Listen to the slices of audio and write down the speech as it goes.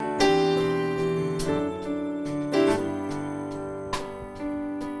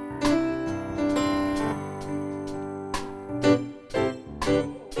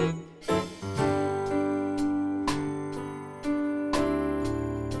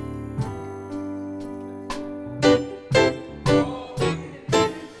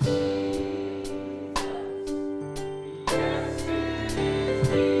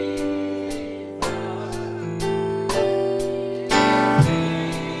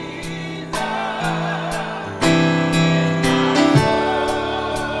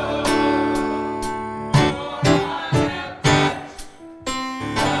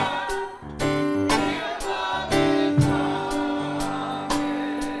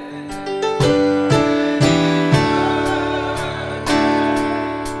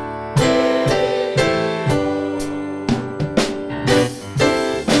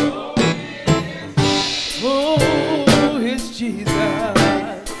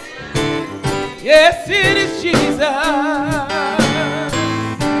Yes, it is Jesus.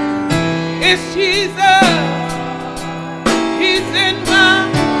 It's Jesus. He's in my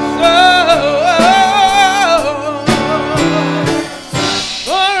soul.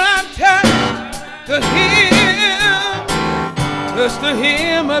 For I'm touched the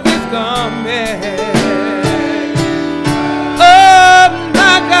hem of his garment. Oh,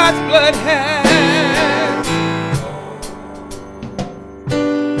 my God's blood has.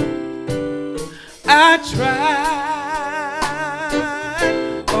 I tried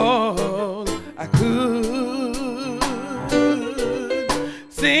all I could.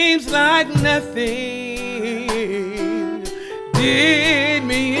 Seems like nothing did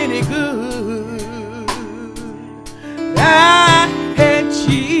me any good. I had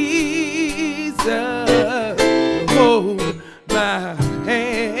Jesus to hold my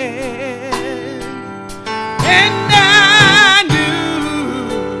hand, and I knew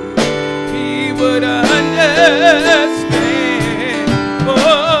he would understand.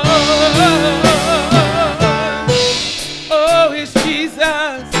 Oh, it's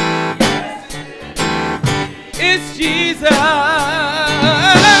Jesus. It's Jesus.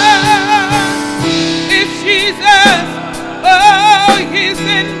 It's Jesus. Oh, he's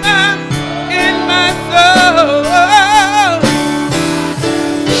in my soul.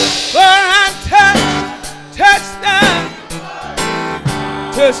 For I'm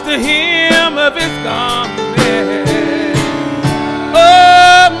touched the hem of his garment.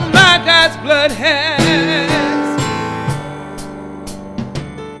 Oh, my God's blood has.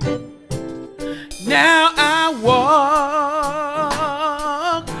 Now I walk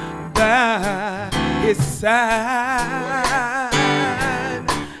by his side.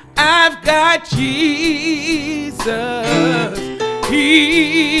 I've got Jesus.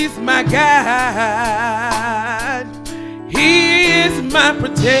 He's my guide. He is my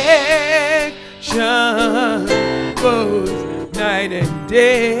protection both night and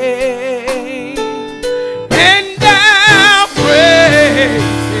day. And I'll praise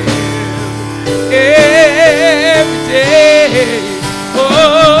him every day. Oh,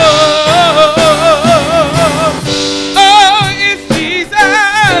 it's Jesus.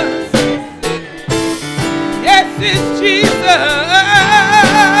 Yes, it's Jesus.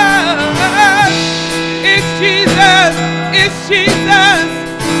 It's Jesus. It's Jesus.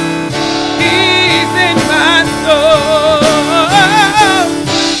 He's in my soul.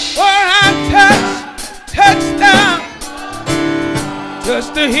 For I'm touched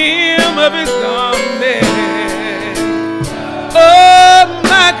the hem of his garment. Oh,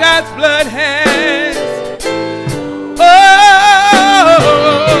 my God's blood has.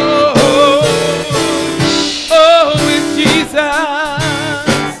 Oh, it's Jesus.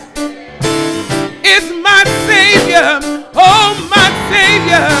 It's my Savior. Oh, my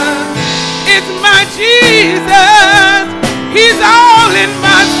Savior. It's my Jesus. He's all in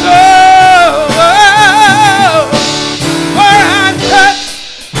my soul. For I'm touched.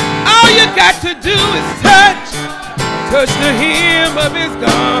 All you got to do is touch the hem of his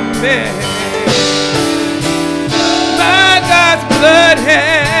garment. My God's blood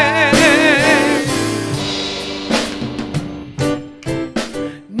has.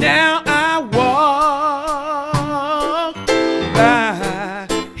 Now I walk by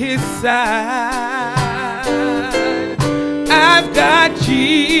his side. I've got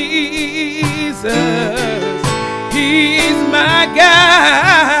Jesus. He's my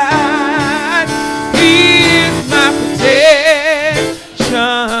guide. He is my protection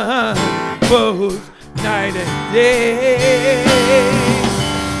both night and day.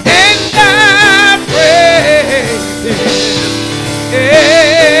 And I praise him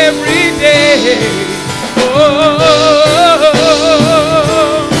every day.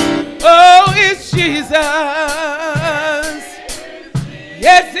 Oh, it's Jesus.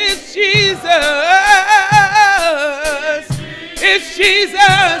 Yes, it's Jesus. It's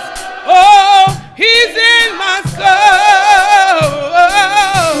Jesus. Oh, he's in my soul.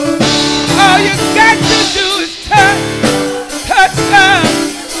 All you got to do is touch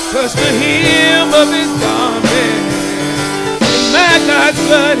the hem of his garment.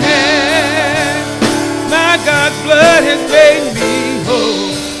 My God's blood has made me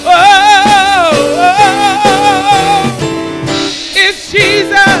whole. Oh, it's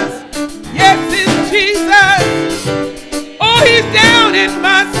Jesus. Yes, it's Jesus. Oh, he's down in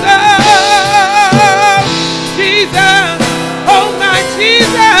my soul. Jesus.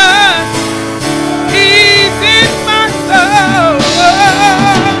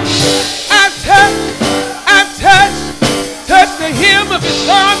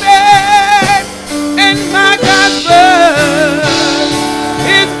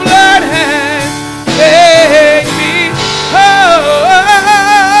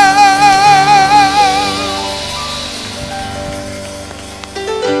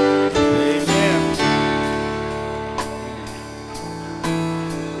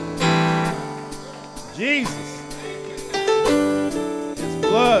 Jesus. His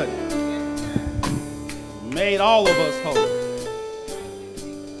blood made all of us whole.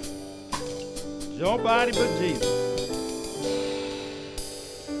 Nobody but Jesus.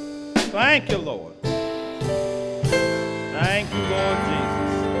 Thank you, Lord. Thank you, Lord Jesus.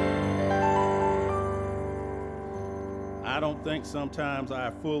 I don't think sometimes I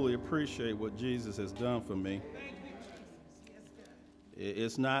fully appreciate what Jesus has done for me.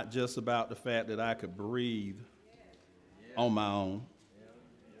 It's not just about the fact that I could breathe on my own.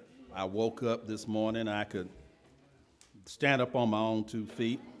 I woke up this morning, I could stand up on my own 2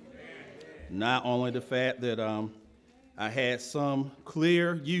 feet. Not only the fact that I had some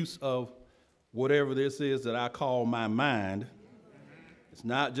clear use of whatever this is that I call my mind. It's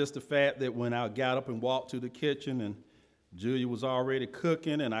not just the fact that when I got up and walked to the kitchen and Julia was already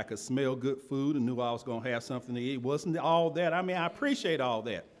cooking and I could smell good food and knew I was going to have something to eat. It wasn't all that. I mean, I appreciate all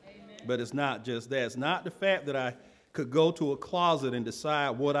that. Amen. But it's not just that. It's not the fact that I could go to a closet and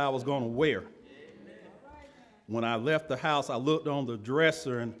decide what I was going to wear. Amen. When I left the house, I looked on the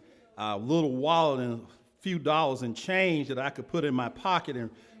dresser and a little wallet and a few dollars in change that I could put in my pocket and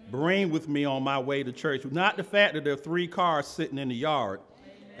bring with me on my way to church. Not the fact that there are 3 cars sitting in the yard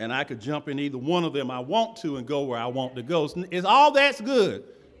and I could jump in either one of them I want to and go where I want to go. It's all that's good,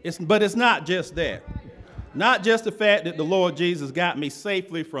 but it's not just that. Not just the fact that the Lord Jesus got me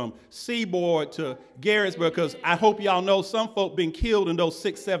safely from Seaboard to Garrettsburg, because I hope y'all know some folk been killed in those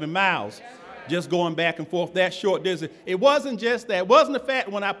 6-7 miles just going back and forth that short distance. It wasn't just that. It wasn't the fact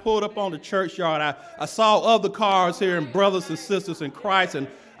when I pulled up on the churchyard, I saw other cars here and brothers and sisters in Christ, and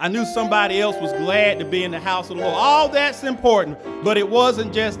I knew somebody else was glad to be in the house of the Lord. All that's important, but it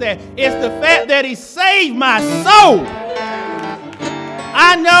wasn't just that. It's the fact that he saved my soul.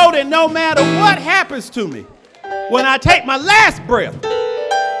 I know that no matter what happens to me, when I take my last breath,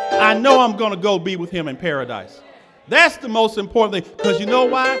 I know I'm going to go be with him in paradise. That's the most important thing, because you know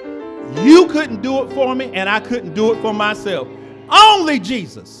why? You couldn't do it for me, and I couldn't do it for myself. Only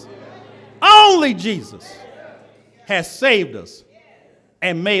Jesus has saved us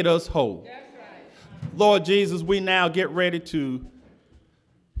and made us whole. Lord Jesus, we now get ready to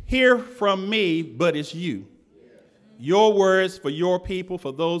hear from me, but it's you. Your words for your people,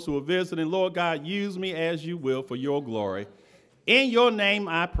 for those who are visiting. Lord God, use me as you will for your glory. In your name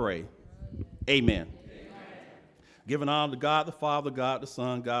I pray. Amen. Giving honor to God the Father, God the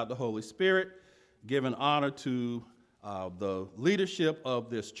Son, God the Holy Spirit. Giving honor to the leadership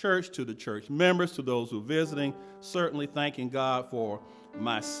of this church, to the church members, to those who are visiting. Certainly thanking God for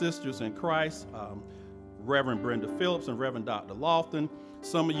my sisters in Christ, Reverend Brenda Phillips and Reverend Dr. Lofton.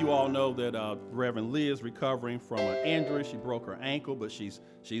 Some of you all know that Reverend Lee is recovering from an injury. She broke her ankle, but she's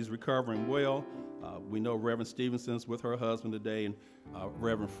recovering well. We know Reverend Stevenson's with her husband today, and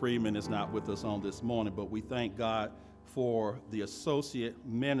Reverend Freeman is not with us on this morning, but we thank God for the associate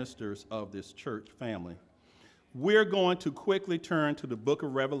ministers of this church family. We're going to quickly turn to the book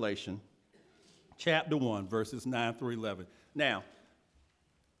of Revelation, chapter 1, verses 9 through 11. Now,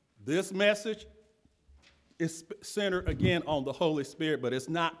 this message is centered again on the Holy Spirit, but it's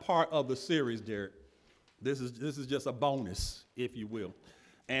not part of the series, Derek. This is just a bonus, if you will.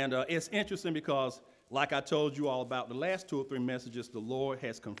 And it's interesting because, like I told you all about the last 2 or 3 messages, the Lord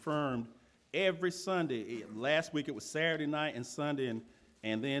has confirmed every Sunday. Last week it was Saturday night and Sunday,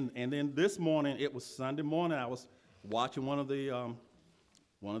 and then this morning it was Sunday morning. I was watching one of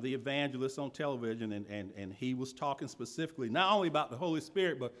the evangelists on television, and he was talking specifically not only about the Holy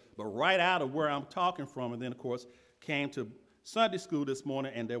Spirit, but right out of where I'm talking from. And then, of course, came to Sunday school this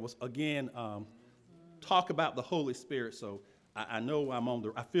morning, and there was, again, talk about the Holy Spirit. So I know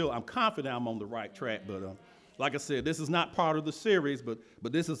I'm confident I'm on the right track. But like I said, this is not part of the series, but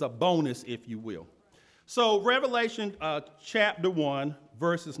this is a bonus, if you will. So Revelation chapter 1,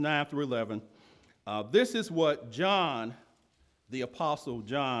 verses 9 through 11. This is what John, the Apostle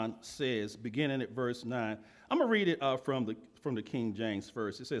John, says, beginning at verse 9. I'm going to read it from the King James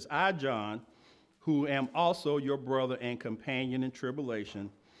first. It says, I, John, who am also your brother and companion in tribulation,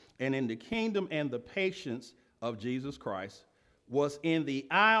 and in the kingdom and the patience of Jesus Christ, was in the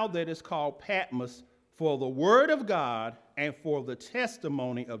isle that is called Patmos for the word of God and for the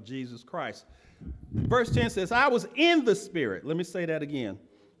testimony of Jesus Christ. Verse 10 says, I was in the Spirit. Let me say that again.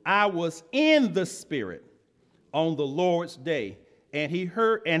 I was in the Spirit on the Lord's day, and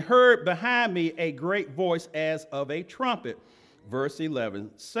heard behind me a great voice as of a trumpet. Verse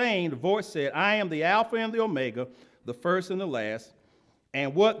 11, saying, the voice said, I am the Alpha and the Omega, the first and the last.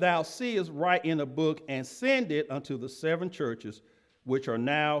 And what thou seest, write in a book, and send it unto the 7 churches, which are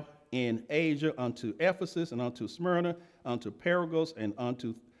now in Asia, unto Ephesus, and unto Smyrna, unto Pergamos, and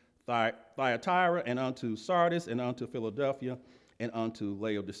unto Thyatira, and unto Sardis, and unto Philadelphia, and unto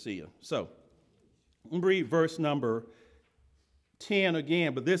Laodicea. So, I'm going to read verse number 10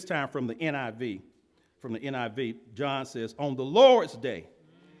 again, but this time from the NIV. From the NIV, John says, on the Lord's day,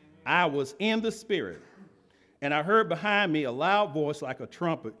 I was in the Spirit, and I heard behind me a loud voice like a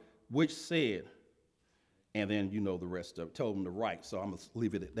trumpet, which said, and then you know the rest of it, told him to write, so I'm going to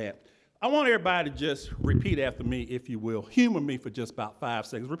leave it at that. I want everybody to just repeat after me, if you will. Humor me for just about 5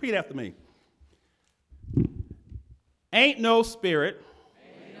 seconds. Repeat after me. Ain't no spirit,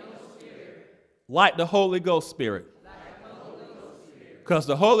 like the Holy Ghost Spirit. Because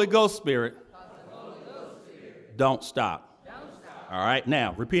the Holy Ghost Spirit don't stop. All right,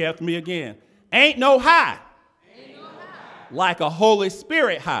 now, repeat after me again. Ain't no high, like a Holy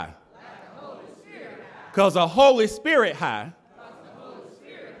Spirit high. Because a Holy Spirit high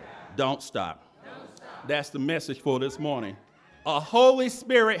don't stop. That's the message for this morning. A Holy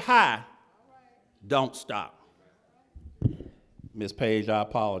Spirit high don't stop. Miss Page, I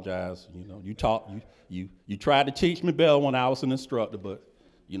apologize. You know, you tried to teach me better when I was an instructor, but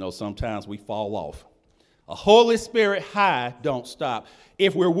you know, sometimes we fall off. A Holy Spirit high don't stop.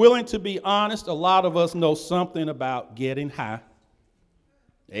 If we're willing to be honest, a lot of us know something about getting high.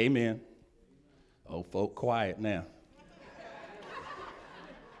 Amen. Oh, folk, quiet now.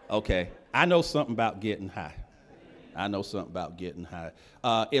 Okay, I know something about getting high. I know something about getting high.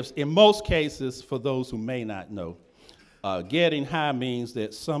 If in most cases, for those who may not know, getting high means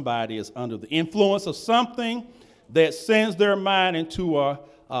that somebody is under the influence of something that sends their mind into a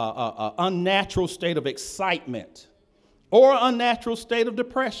unnatural state of excitement or unnatural state of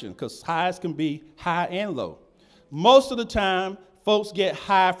depression, because highs can be high and low. Most of the time, folks get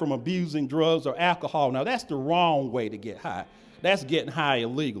high from abusing drugs or alcohol. Now, that's the wrong way to get high. That's getting high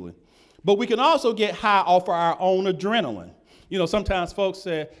illegally. But we can also get high off of our own adrenaline. You know, sometimes folks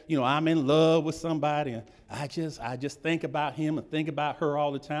say, you know, I'm in love with somebody, and I just think about him and think about her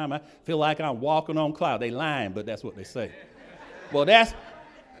all the time. I feel like I'm walking on clouds. They lying, but that's what they say. Well, because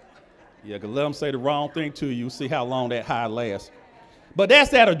let them say the wrong thing to you, see how long that high lasts. But that's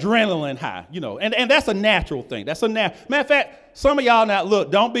that adrenaline high, you know, and that's a natural thing. Matter of fact, some of y'all now,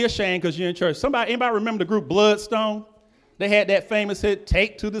 look, don't be ashamed because you're in church. Anybody remember the group Bloodstone? They had that famous hit,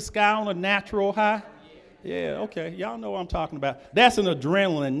 Take to the Sky on a Natural High. Yeah, okay, y'all know what I'm talking about. That's an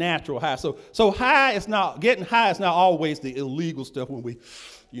adrenaline natural high. So getting high is not always the illegal stuff when we,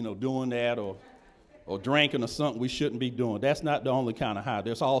 you know, doing that or drinking or something we shouldn't be doing. That's not the only kind of high.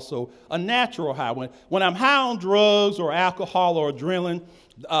 There's also a natural high. When I'm high on drugs or alcohol or adrenaline,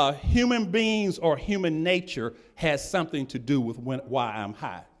 human beings or human nature has something to do with why I'm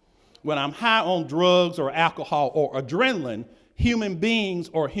high. When I'm high on drugs or alcohol or adrenaline, human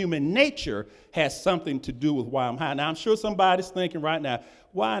beings or human nature has something to do with why I'm high. Now, I'm sure somebody's thinking right now,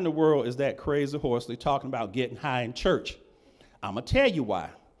 why in the world is that crazy horse they talking about getting high in church? I'm going to tell you why.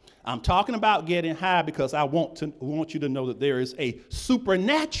 I'm talking about getting high because I want you to know that there is a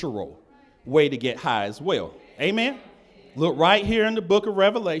supernatural way to get high as well. Amen? Look right here in the book of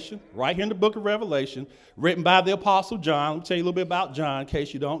Revelation, written by the Apostle John. Let me tell you a little bit about John in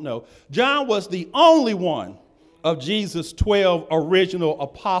case you don't know. John was the only one of Jesus' 12 original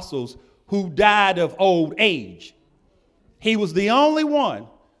apostles who died of old age. He was the only one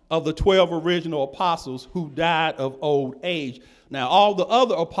of the 12 original apostles who died of old age. Now, all the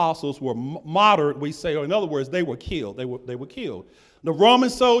other apostles were martyred, we say, or in other words, they were killed. They were killed. The Roman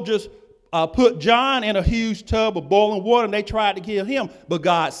soldiers put John in a huge tub of boiling water, and they tried to kill him, but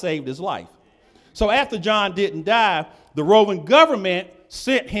God saved his life. So after John didn't die, the Roman government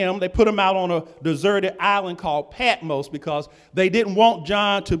sent him. They put him out on a deserted island called Patmos because they didn't want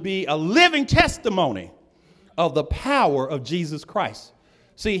John to be a living testimony of the power of Jesus Christ.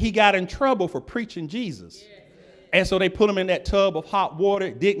 See, he got in trouble for preaching Jesus. And so they put him in that tub of hot water.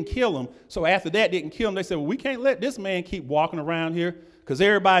 It didn't kill him. So after that didn't kill him, they said, well, we can't let this man keep walking around here because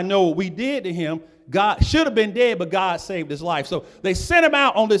everybody know what we did to him. God should have been dead, but God saved his life. So they sent him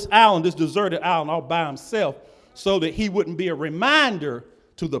out on this island, this deserted island all by himself, so that he wouldn't be a reminder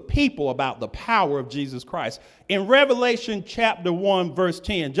to the people about the power of Jesus Christ. In Revelation chapter 1, verse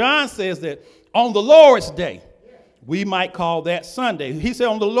 10, John says that on the Lord's day, we might call that Sunday. He said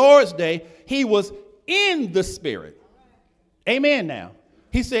on the Lord's day, he was in the Spirit. Amen now.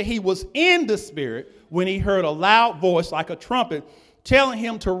 He said he was in the Spirit when he heard a loud voice like a trumpet telling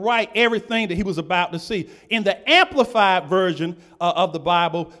him to write everything that he was about to see. In the Amplified version of the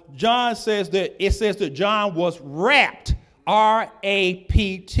Bible, John says that John was wrapped,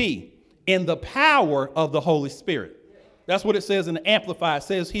 R-A-P-T, in the power of the Holy Spirit. That's what it says in the Amplified. It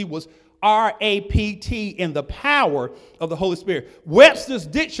says he was R-A-P-T, in the power of the Holy Spirit. Webster's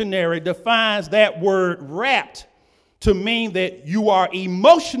dictionary defines that word wrapped to mean that you are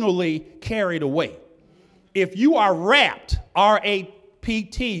emotionally carried away. If you are wrapped,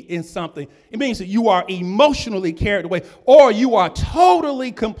 R-A-P-T, in something, it means that you are emotionally carried away, or you are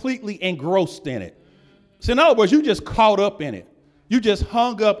totally, completely engrossed in it. So in other words, you just caught up in it. You just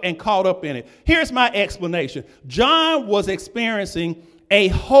hung up and caught up in it. Here's my explanation. John was experiencing a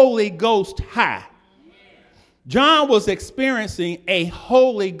Holy Ghost high. John was experiencing a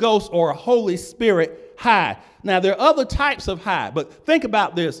Holy Ghost or a Holy Spirit high. Now, there are other types of high, but think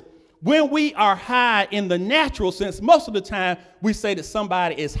about this. When we are high in the natural sense, most of the time we say that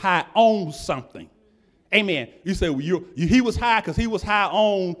somebody is high on something. Amen. You say, well, he was high because he was high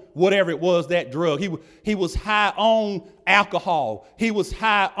on whatever it was, that drug. He was high on alcohol. He was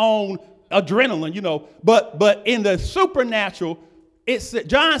high on adrenaline, you know. But in the supernatural,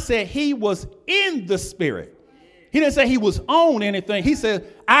 John said he was in the Spirit. He didn't say he was on anything. He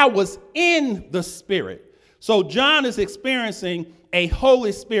said, I was in the Spirit. So John is experiencing a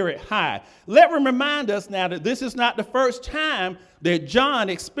Holy Spirit high. Let me remind us now that this is not the first time that John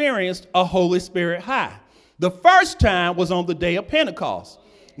experienced a Holy Spirit high. The first time was on the day of Pentecost,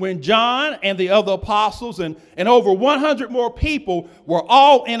 when John and the other apostles and over 100 more people were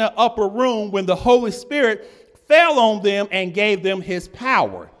all in an upper room when the Holy Spirit fell on them and gave them his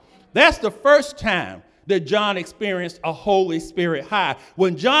power. That's the first time that John experienced a Holy Spirit high.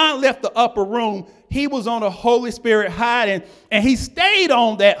 When John left the upper room, he was on a Holy Spirit high, and he stayed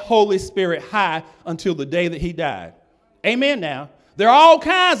on that Holy Spirit high until the day that he died. Amen. Now, there are all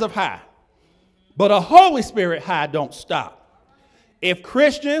kinds of high, but a Holy Spirit high don't stop. If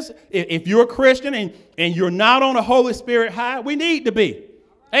Christians, if you're a Christian and you're not on a Holy Spirit high, we need to be.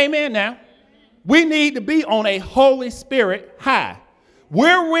 Amen. Now, we need to be on a Holy Spirit high.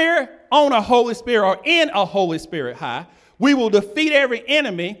 Where we're on a Holy Spirit or in a Holy Spirit high, we will defeat every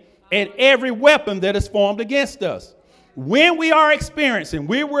enemy and every weapon that is formed against us. When we are experiencing,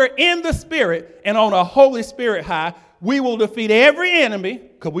 we're in the Spirit and on a Holy Spirit high, we will defeat every enemy,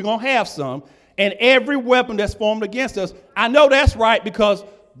 because we're going to have some, and every weapon that's formed against us. I know that's right, because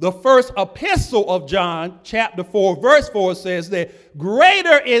the first epistle of John, chapter 4, verse 4 says that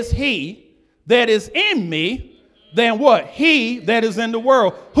greater is he that is in me than what? He that is in the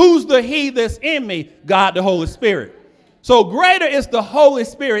world. Who's the he that's in me? God, the Holy Spirit. So greater is the Holy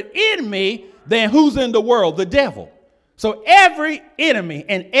Spirit in me than who's in the world? The devil. So every enemy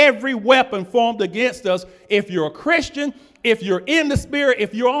and every weapon formed against us, if you're a Christian, if you're in the Spirit,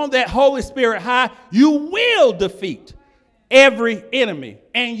 if you're on that Holy Spirit high, you will defeat every enemy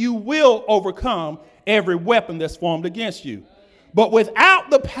and you will overcome every weapon that's formed against you. But without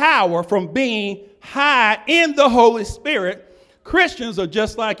the power from being high in the Holy Spirit, Christians are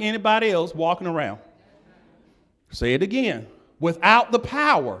just like anybody else walking around. Say it again. Without the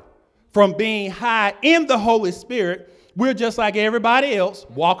power from being high in the Holy Spirit, we're just like everybody else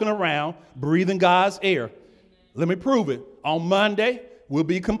walking around, breathing God's air. Let me prove it. On Monday, we'll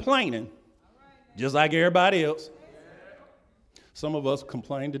be complaining, just like everybody else. Some of us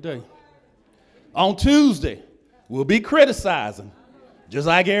complain today. On Tuesday, we'll be criticizing, just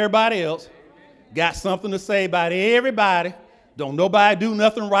like everybody else. Got something to say about everybody. Don't nobody do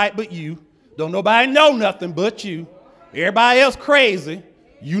nothing right but you. Don't nobody know nothing but you. Everybody else crazy.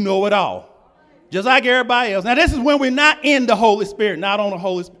 You know it all. Just like everybody else. Now, this is when we're not in the Holy Spirit, not in a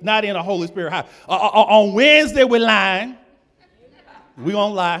Holy Spirit high. On Wednesday, we're lying. We're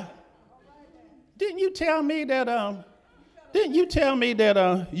going to lie. Didn't you tell me that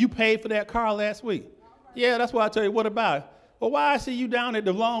you paid for that car last week? Yeah, that's why I tell you. What about it? Well, why I see you down at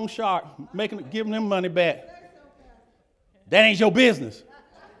the loan shark giving them money back? That ain't your business.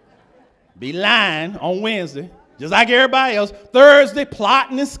 Be lying on Wednesday, just like everybody else. Thursday,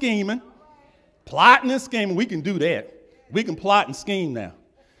 plotting and scheming. Plotting and scheming, we can do that. We can plot and scheme now.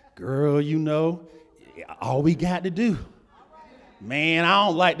 Girl, you know, all we got to do. Man, I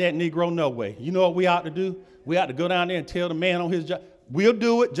don't like that Negro no way. You know what we ought to do? We ought to go down there and tell the man on his job. We'll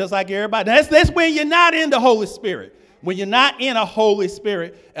do it just like everybody. That's when you're not in the Holy Spirit. When you're not in a Holy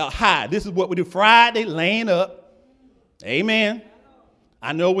Spirit high. This is what we do Friday, laying up. Amen.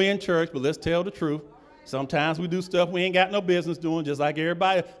 I know we're in church, but let's tell the truth. Sometimes we do stuff we ain't got no business doing, just like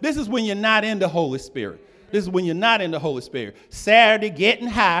everybody. This is when you're not in the Holy Spirit. This is when you're not in the Holy Spirit. Saturday, getting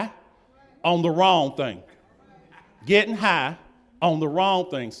high on the wrong thing. Getting high on the wrong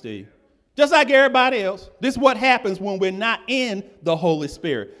thing, Steve. Just like everybody else. This is what happens when we're not in the Holy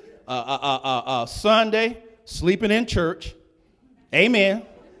Spirit. Sunday, sleeping in church. Amen.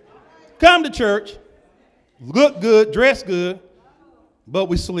 Come to church. Look good, dress good, but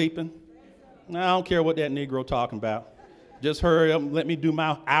we're sleeping. I don't care what that Negro talking about. Just hurry up and let me do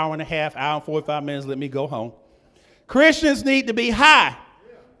my hour and a half, hour and 45 minutes, let me go home. Christians need to be high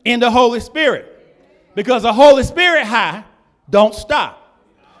in the Holy Spirit, because the Holy Spirit high don't stop.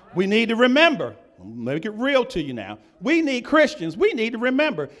 We need to remember, make it real to you now. We need to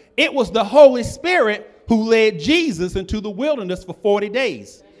remember it was the Holy Spirit who led Jesus into the wilderness for 40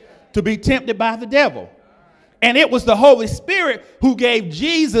 days to be tempted by the devil. And it was the Holy Spirit who gave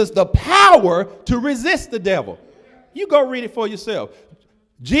Jesus the power to resist the devil. You go read it for yourself.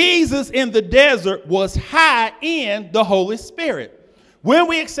 Jesus in the desert was high in the Holy Spirit. When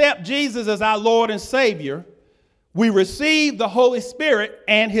we accept Jesus as our Lord and Savior, we receive the Holy Spirit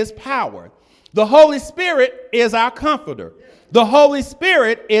and his power. The Holy Spirit is our comforter. The Holy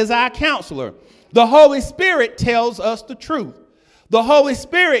Spirit is our counselor. The Holy Spirit tells us the truth. The Holy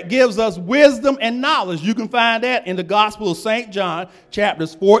Spirit gives us wisdom and knowledge. You can find that in the Gospel of St. John,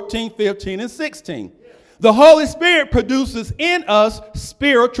 chapters 14, 15, and 16. The Holy Spirit produces in us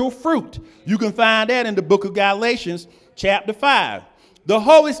spiritual fruit. You can find that in the book of Galatians, chapter 5. The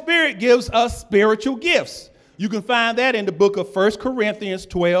Holy Spirit gives us spiritual gifts. You can find that in the book of 1 Corinthians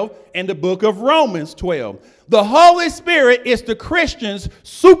 12 and the book of Romans 12. The Holy Spirit is the Christian's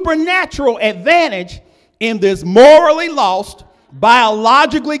supernatural advantage in this morally lost,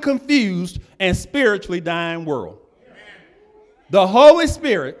 biologically confused, and spiritually dying world. The Holy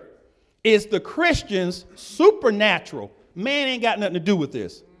Spirit is the Christian's supernatural. Man ain't got nothing to do with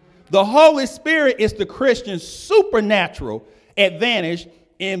this. The Holy Spirit is the Christian's supernatural advantage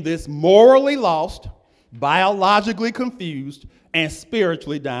in this morally lost, biologically confused, and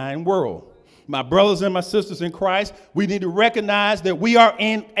spiritually dying world. My brothers and my sisters in Christ, we need to recognize that we are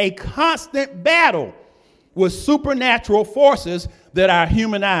in a constant battle with supernatural forces that our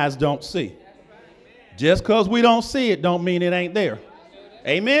human eyes don't see. Just because we don't see it don't mean it ain't there.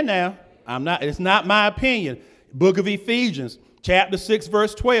 Amen now. It's not my opinion. Book of Ephesians, chapter 6,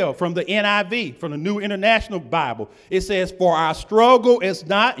 verse 12, from the NIV, from the New International Bible. It says, for our struggle is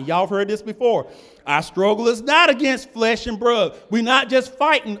not, and y'all have heard this before, our struggle is not against flesh and blood. We're not just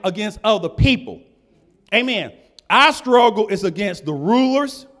fighting against other people. Amen. Our struggle is against the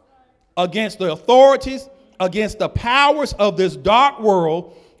rulers, against the authorities, against the powers of this dark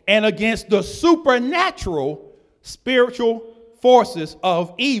world, and against the supernatural spiritual forces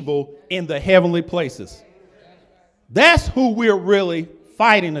of evil in the heavenly places. That's who we're really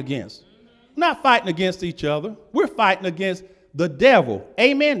fighting against. We're not fighting against each other. We're fighting against the devil.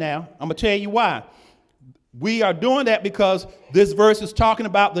 Amen now. I'm going to tell you why. We are doing that because this verse is talking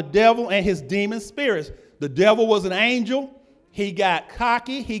about the devil and his demon spirits. The devil was an angel. He got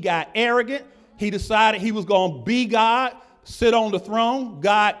cocky. He got arrogant. He decided he was going to be God, sit on the throne.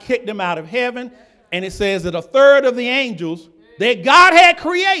 God kicked him out of heaven. And it says that a third of the angels that God had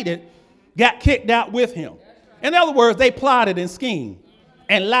created got kicked out with him. In other words, they plotted and schemed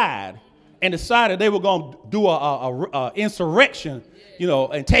and lied and decided they were going to do a insurrection,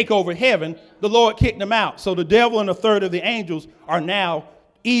 and take over heaven. The Lord kicked them out. So the devil and a third of the angels are now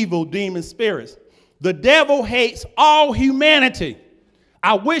evil demon spirits. The devil hates all humanity.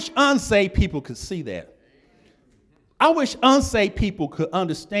 I wish unsaved people could see that. I wish unsaved people could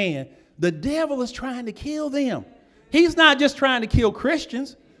understand the devil is trying to kill them. He's not just trying to kill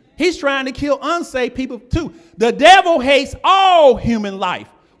Christians. He's trying to kill unsaved people too. The devil hates all human life.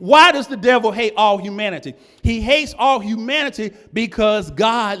 Why does the devil hate all humanity? He hates all humanity because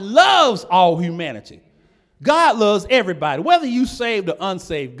God loves all humanity. God loves everybody. Whether you saved or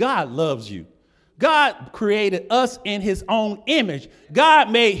unsaved, God loves you. God created us in his own image.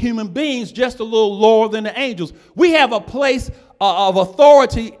 God made human beings just a little lower than the angels. We have a place of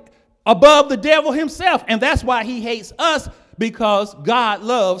authority above the devil himself. And that's why he hates us, because God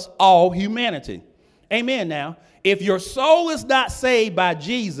loves all humanity. Amen now. If your soul is not saved by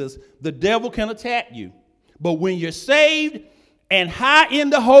Jesus, the devil can attack you. But when you're saved and high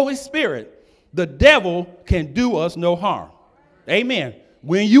in the Holy Spirit, the devil can do us no harm. Amen.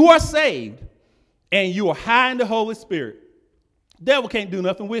 When you are saved and you are high in the Holy Spirit, the devil can't do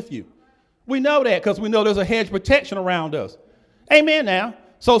nothing with you. We know that because we know there's a hedge of protection around us. Amen now.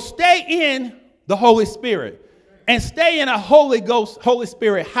 So stay in the Holy Spirit and stay in a Holy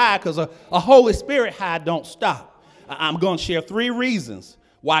Spirit high, because a Holy Spirit high don't stop. I'm going to share 3 reasons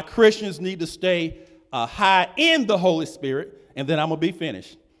why Christians need to stay high in the Holy Spirit, and then I'm going to be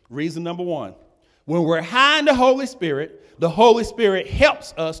finished. Reason number 1, when we're high in the Holy Spirit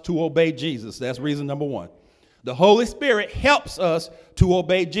helps us to obey Jesus. That's reason number 1. The Holy Spirit helps us to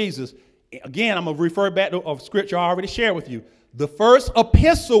obey Jesus. Again, I'm going to refer back to a scripture I already shared with you. The first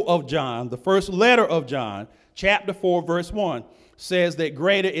epistle of John, the first letter of John, chapter 4, verse 1, says that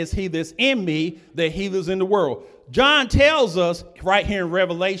greater is he that's in me than he that's in the world. John tells us right here in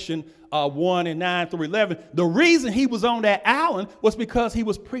Revelation 1 and 9 through 11, the reason he was on that island was because he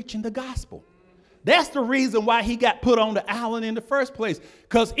was preaching the gospel. That's the reason why he got put on the island in the first place.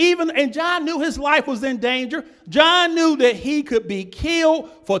 And John knew his life was in danger. John knew that he could be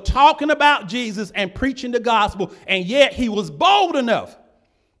killed for talking about Jesus and preaching the gospel, and yet he was bold enough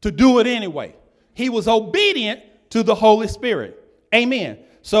to do it anyway. He was obedient to the Holy Spirit. Amen.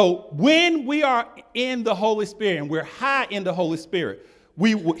 So when we are in the Holy Spirit and we're high in the Holy Spirit,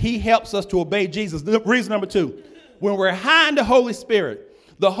 he helps us to obey Jesus. Reason number 2, when we're high in the Holy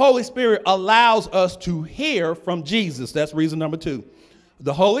Spirit allows us to hear from Jesus. That's reason number 2.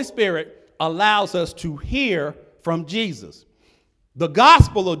 The Holy Spirit allows us to hear from Jesus. The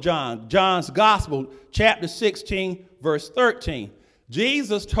Gospel of John, John's Gospel, chapter 16, verse 13.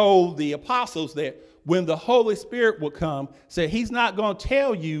 Jesus told the apostles that when the Holy Spirit would come, said he's not going to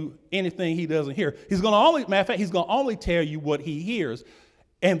tell you anything he doesn't hear. He's going to only tell you what he hears.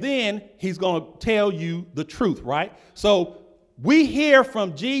 And then he's going to tell you the truth, right? So we hear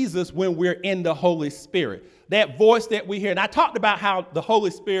from Jesus when we're in the Holy Spirit. That voice that we hear. And I talked about how the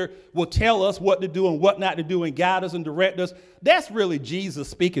Holy Spirit will tell us what to do and what not to do and guide us and direct us. That's really Jesus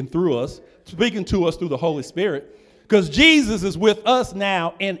speaking through us, speaking to us through the Holy Spirit. Because Jesus is with us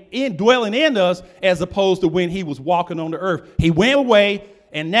now and dwelling in us as opposed to when he was walking on the earth. He went away,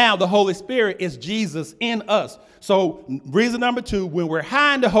 and now the Holy Spirit is Jesus in us. So reason number 2, when we're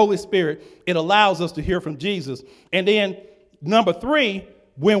high in the Holy Spirit, it allows us to hear from Jesus. And then number 3,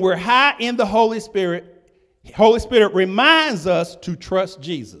 when we're high in the Holy Spirit reminds us to trust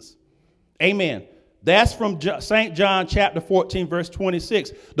Jesus. Amen. That's from St. John chapter 14, verse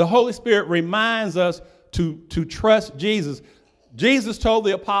 26. The Holy Spirit reminds us to trust Jesus. Jesus told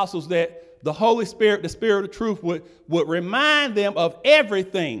the apostles that the Holy Spirit, the Spirit of truth, would remind them of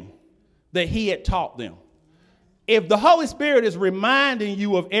everything that he had taught them. If the Holy Spirit is reminding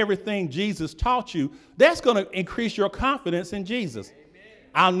you of everything Jesus taught you, that's going to increase your confidence in Jesus. Amen.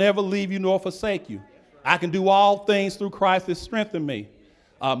 I'll never leave you nor forsake you. I can do all things through Christ that strengthen me.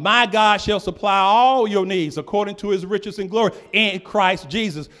 My God shall supply all your needs according to his riches and glory in Christ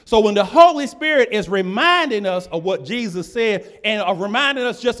Jesus. So when the Holy Spirit is reminding us of what Jesus said and reminding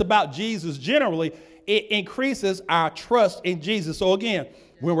us just about Jesus generally, it increases our trust in Jesus. So again,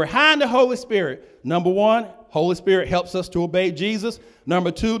 when we're high in the Holy Spirit, number 1, Holy Spirit helps us to obey Jesus.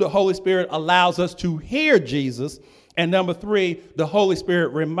 Number 2, the Holy Spirit allows us to hear Jesus. And number 3, the Holy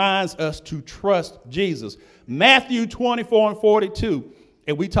Spirit reminds us to trust Jesus. Matthew 24 and 42.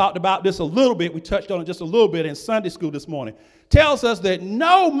 And we talked about this a little bit. We touched on it just a little bit in Sunday school this morning. Tells us that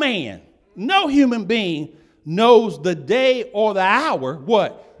no man, no human being knows the day or the hour,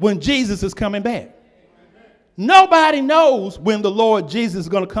 when Jesus is coming back. Nobody knows when the Lord Jesus is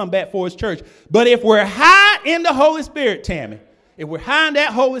going to come back for his church. But if we're high in the Holy Spirit, Tammy, if we're high in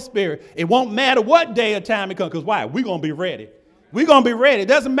that Holy Spirit, it won't matter what day or time it comes. Because why? We're going to be ready. We're going to be ready. It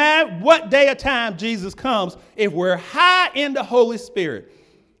doesn't matter what day or time Jesus comes. If we're high in the Holy Spirit,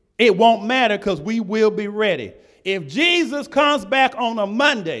 it won't matter because we will be ready. If Jesus comes back on a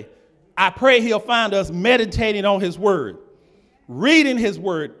Monday, I pray he'll find us meditating on his word, reading his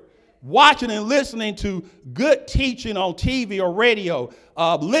word, watching and listening to good teaching on TV or radio,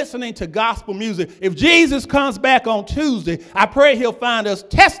 listening to gospel music. If Jesus comes back on Tuesday, I pray he'll find us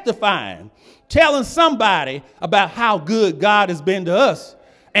testifying, telling somebody about how good God has been to us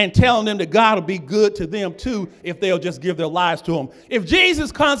and telling them that God will be good to them too if they'll just give their lives to him. If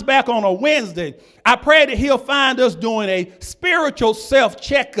Jesus comes back on a Wednesday, I pray that he'll find us doing a spiritual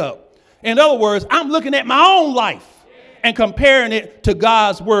self-checkup. In other words, I'm looking at my own life and comparing it to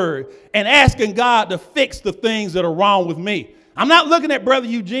God's word and asking God to fix the things that are wrong with me. I'm not looking at Brother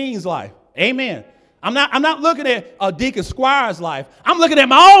Eugene's life. Amen. I'm not looking at Deacon Squire's life. I'm looking at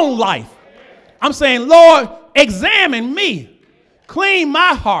my own life. I'm saying, Lord, examine me. Clean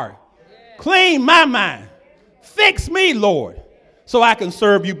my heart. Clean my mind. Fix me, Lord, so I can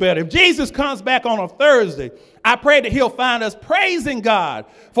serve you better. If Jesus comes back on a Thursday, I pray that he'll find us praising God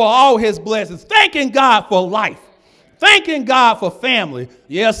for all his blessings, thanking God for life, thanking God for family.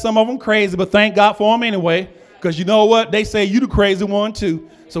 Yes, some of them crazy, but thank God for them anyway, because you know what? They say you the crazy one too.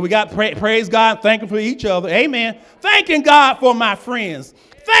 So we got praise God, thanking for each other. Amen. Thanking God for my friends.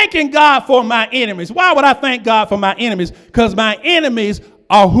 Thanking God for my enemies. Why would I thank God for my enemies? Because my enemies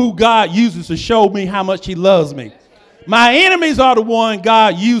are who God uses to show me how much he loves me. My enemies are the one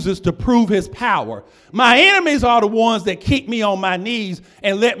God uses to prove his power. My enemies are the ones that keep me on my knees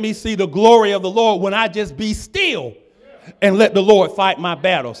and let me see the glory of the Lord when I just be still and let the Lord fight my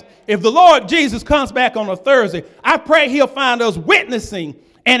battles. If the Lord Jesus comes back on a Thursday, I pray he'll find us witnessing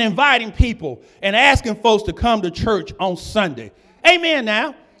and inviting people and asking folks to come to church on Sunday. Amen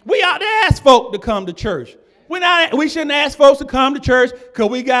now. We ought to ask folk to come to church. We shouldn't ask folks to come to church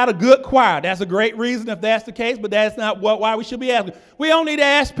because we got a good choir. That's a great reason if that's the case, but that's not why we should be asking. We don't need to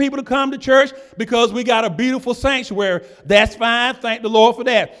ask people to come to church because we got a beautiful sanctuary. That's fine. Thank the Lord for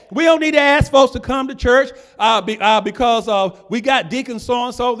that. We don't need to ask folks to come to church because we got Deacon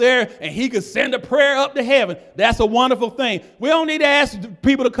so-and-so there and he could send a prayer up to heaven. That's a wonderful thing. We don't need to ask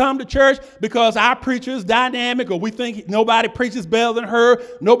people to come to church because our preacher is dynamic or we think nobody preaches better than her,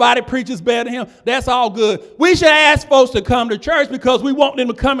 nobody preaches better than him. That's all good. We should ask folks to come to church because we want them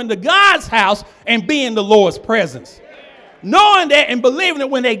to come into God's house and be in the Lord's presence. Knowing that and believing that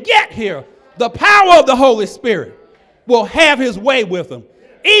when they get here, the power of the Holy Spirit will have his way with them.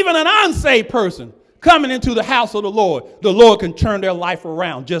 Even an unsaved person coming into the house of the Lord can turn their life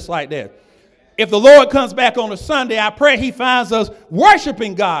around just like that. If the Lord comes back on a Sunday, I pray he finds us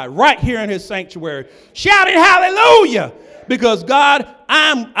worshiping God right here in his sanctuary, shouting hallelujah. Because God,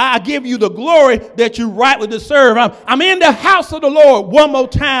 I give you the glory that you rightly deserve. I'm in the house of the Lord one more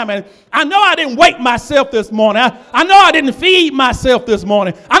time. And I know I didn't wake myself this morning. I know I didn't feed myself this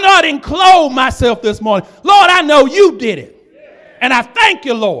morning. I know I didn't clothe myself this morning. Lord, I know you did it. And I thank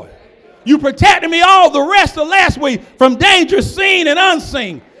you, Lord. You protected me all the rest of last week from danger seen and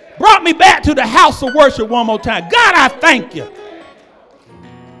unseen. Brought me back to the house of worship one more time. God, I thank you.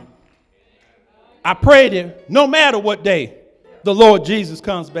 I pray that no matter what day the Lord Jesus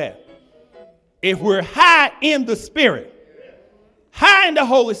comes back, if we're high in the Spirit, high in the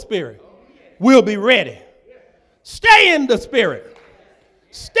Holy Spirit, we'll be ready. Stay in the Spirit.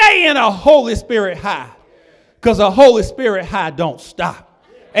 Stay in a Holy Spirit high, because a Holy Spirit high don't stop.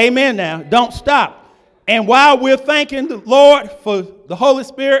 Amen now. Don't stop. And while we're thanking the Lord for the Holy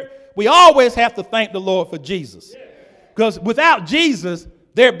Spirit, we always have to thank the Lord for Jesus. Because without Jesus,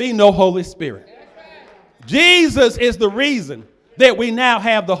 there'd be no Holy Spirit. Jesus is the reason that we now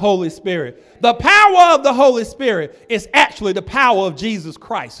have the Holy Spirit. The power of the Holy Spirit is actually the power of Jesus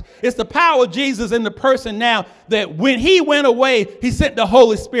Christ. It's the power of Jesus in the person now that when he went away, he sent the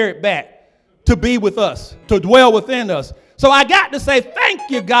Holy Spirit back to be with us, to dwell within us. So I got to say thank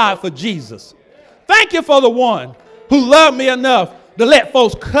you, God, for Jesus. Thank you for the one who loved me enough to let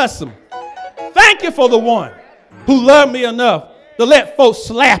folks cuss him. Thank you for the one who loved me enough to let folks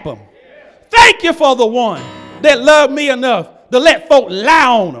slap him. Thank you for the one that loved me enough to let folk lie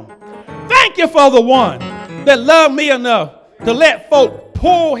on him. Thank you for the one that loved me enough to let folk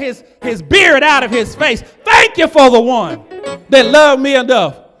pull his beard out of his face. Thank you for the one that loved me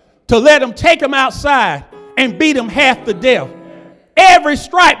enough to let him take him outside and beat him half to death. Every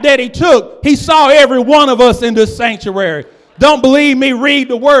stripe that he took, he saw every one of us in this sanctuary. Don't believe me? Read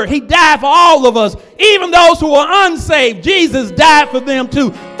the word. He died for all of us, even those who are unsaved. Jesus died for them too.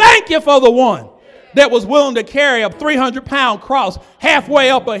 Thank you for the one that was willing to carry a 300-pound cross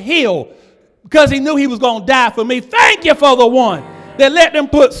halfway up a hill because he knew he was going to die for me. Thank you for the one that let them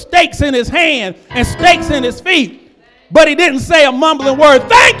put stakes in his hand and stakes in his feet, but he didn't say a mumbling word.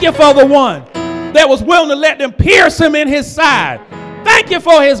 Thank you for the one that was willing to let them pierce him in his side. Thank you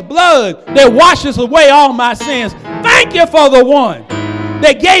for his blood that washes away all my sins. Thank you for the one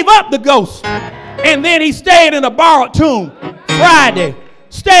that gave up the ghost and then he stayed in a borrowed tomb Friday,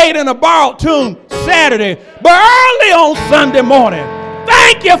 stayed in a borrowed tomb Saturday, but early on Sunday morning.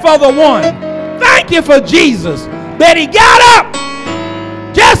 Thank you for the one. Thank you for Jesus that he got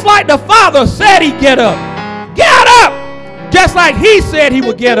up just like the Father said he'd get up. Got up just like he said he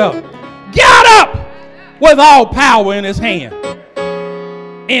would get up. Got up with all power in his hand.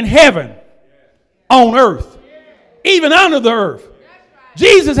 In heaven, on earth, even under the earth.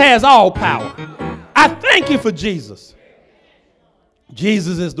 Jesus has all power. I thank you for Jesus.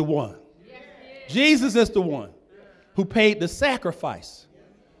 Jesus is the one. Jesus is the one who paid the sacrifice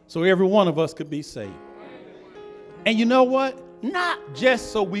so every one of us could be saved. And you know what? Not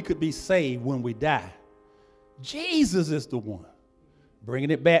just so we could be saved when we die. Jesus is the one,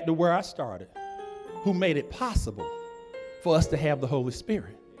 bringing it back to where I started, who made it possible for us to have the Holy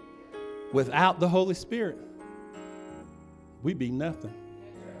Spirit. Without the Holy Spirit, we'd be nothing.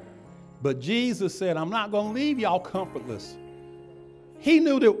 But Jesus said, I'm not going to leave y'all comfortless. He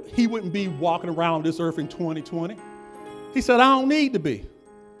knew that he wouldn't be walking around this earth in 2020. He said, I don't need to be.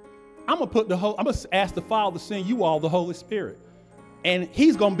 I'm going to ask the Father to send you all the Holy Spirit. And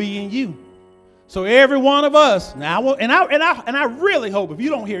he's going to be in you. So every one of us, now, and I really hope, if you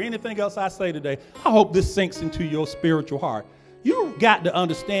don't hear anything else I say today, I hope this sinks into your spiritual heart. You got to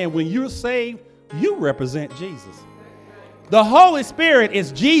understand when you're saved, you represent Jesus. The Holy Spirit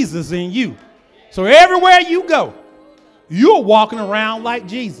is Jesus in you. So everywhere you go, you're walking around like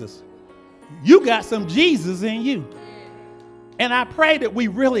Jesus. You got some Jesus in you. And I pray that we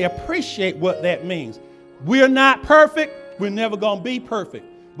really appreciate what that means. We're not perfect. We're never going to be perfect.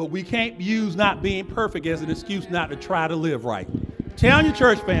 But we can't use not being perfect as an excuse not to try to live right. Tell your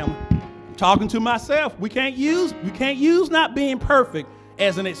church family, I'm talking to myself, we can't use not being perfect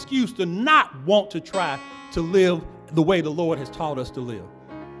as an excuse to not want to try to live the way the Lord has taught us to live.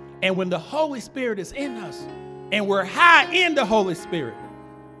 And when the Holy Spirit is in us and we're high in the Holy Spirit,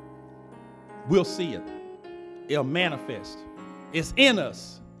 we'll see it. It'll manifest. It's in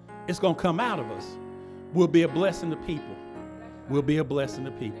us. It's going to come out of us. We'll be a blessing to people. We'll be a blessing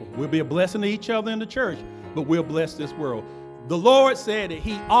to people. We'll be a blessing to each other in the church, but we'll bless this world. The Lord said that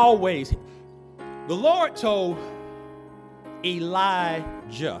the Lord told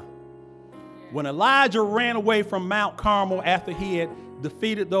Elijah, when Elijah ran away from Mount Carmel after he had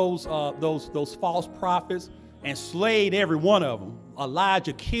defeated those false prophets and slayed every one of them,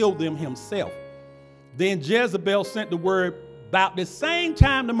 Elijah killed them himself. Then Jezebel sent the word, about this same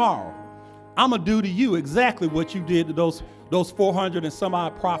time tomorrow, I'm going to do to you exactly what you did to those 400 and some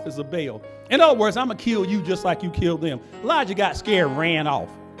odd prophets of Baal. In other words, I'm going to kill you just like you killed them. Elijah got scared and ran off.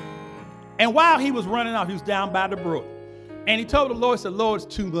 And while he was running off, he was down by the brook. And he told the Lord, he said, Lord,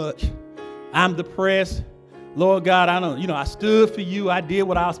 it's too much. I'm depressed. Lord God, I stood for you. I did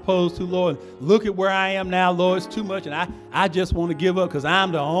what I was supposed to, Lord. Look at where I am now, Lord. It's too much. And I just want to give up because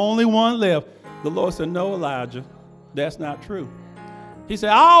I'm the only one left. The Lord said, no, Elijah, that's not true. He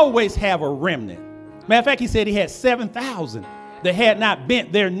said, I always have a remnant. Matter of fact, he said he had 7,000 that had not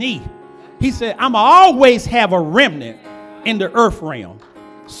bent their knee. He said, I'm always have a remnant in the earth realm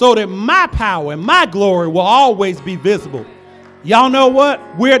so that my power and my glory will always be visible. Y'all know what?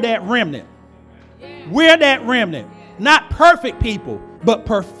 We're that remnant. We're that remnant. Not perfect people, but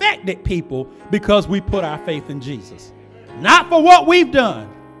perfected people because we put our faith in Jesus. Not for what we've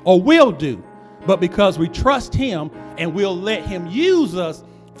done or will do, but because we trust him and we'll let him use us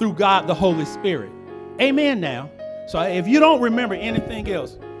through God the Holy Spirit. Amen now. So if you don't remember anything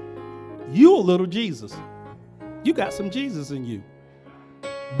else, you a little Jesus. You got some Jesus in you.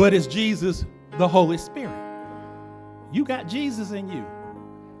 But it's Jesus the Holy Spirit. You got Jesus in you.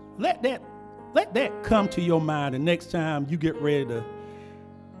 Let that come to your mind the next time you get ready to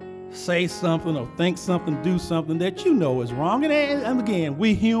say something or think something, do something that you know is wrong. And again,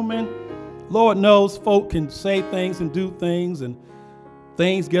 we human. Lord knows folk can say things and do things and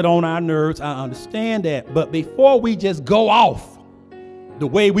things get on our nerves. I understand that. But before we just go off the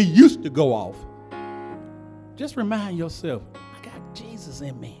way we used to go off, just remind yourself, I got Jesus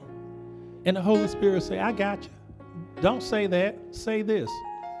in me. And the Holy Spirit say, I got you. Don't say that. Say this.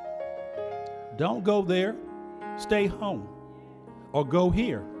 Don't go there. Stay home. Or go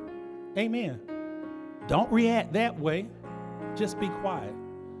here. Amen. Don't react that way. Just be quiet.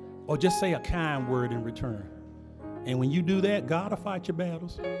 Or just say a kind word in return. And when you do that, God will fight your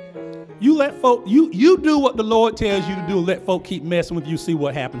battles. You let folk, you do what the Lord tells you to do. Let folk keep messing with you, see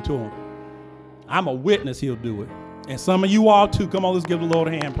what happened to them. I'm a witness he'll do it. And some of you all too. Come on, let's give the Lord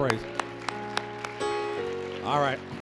a hand praise. All right.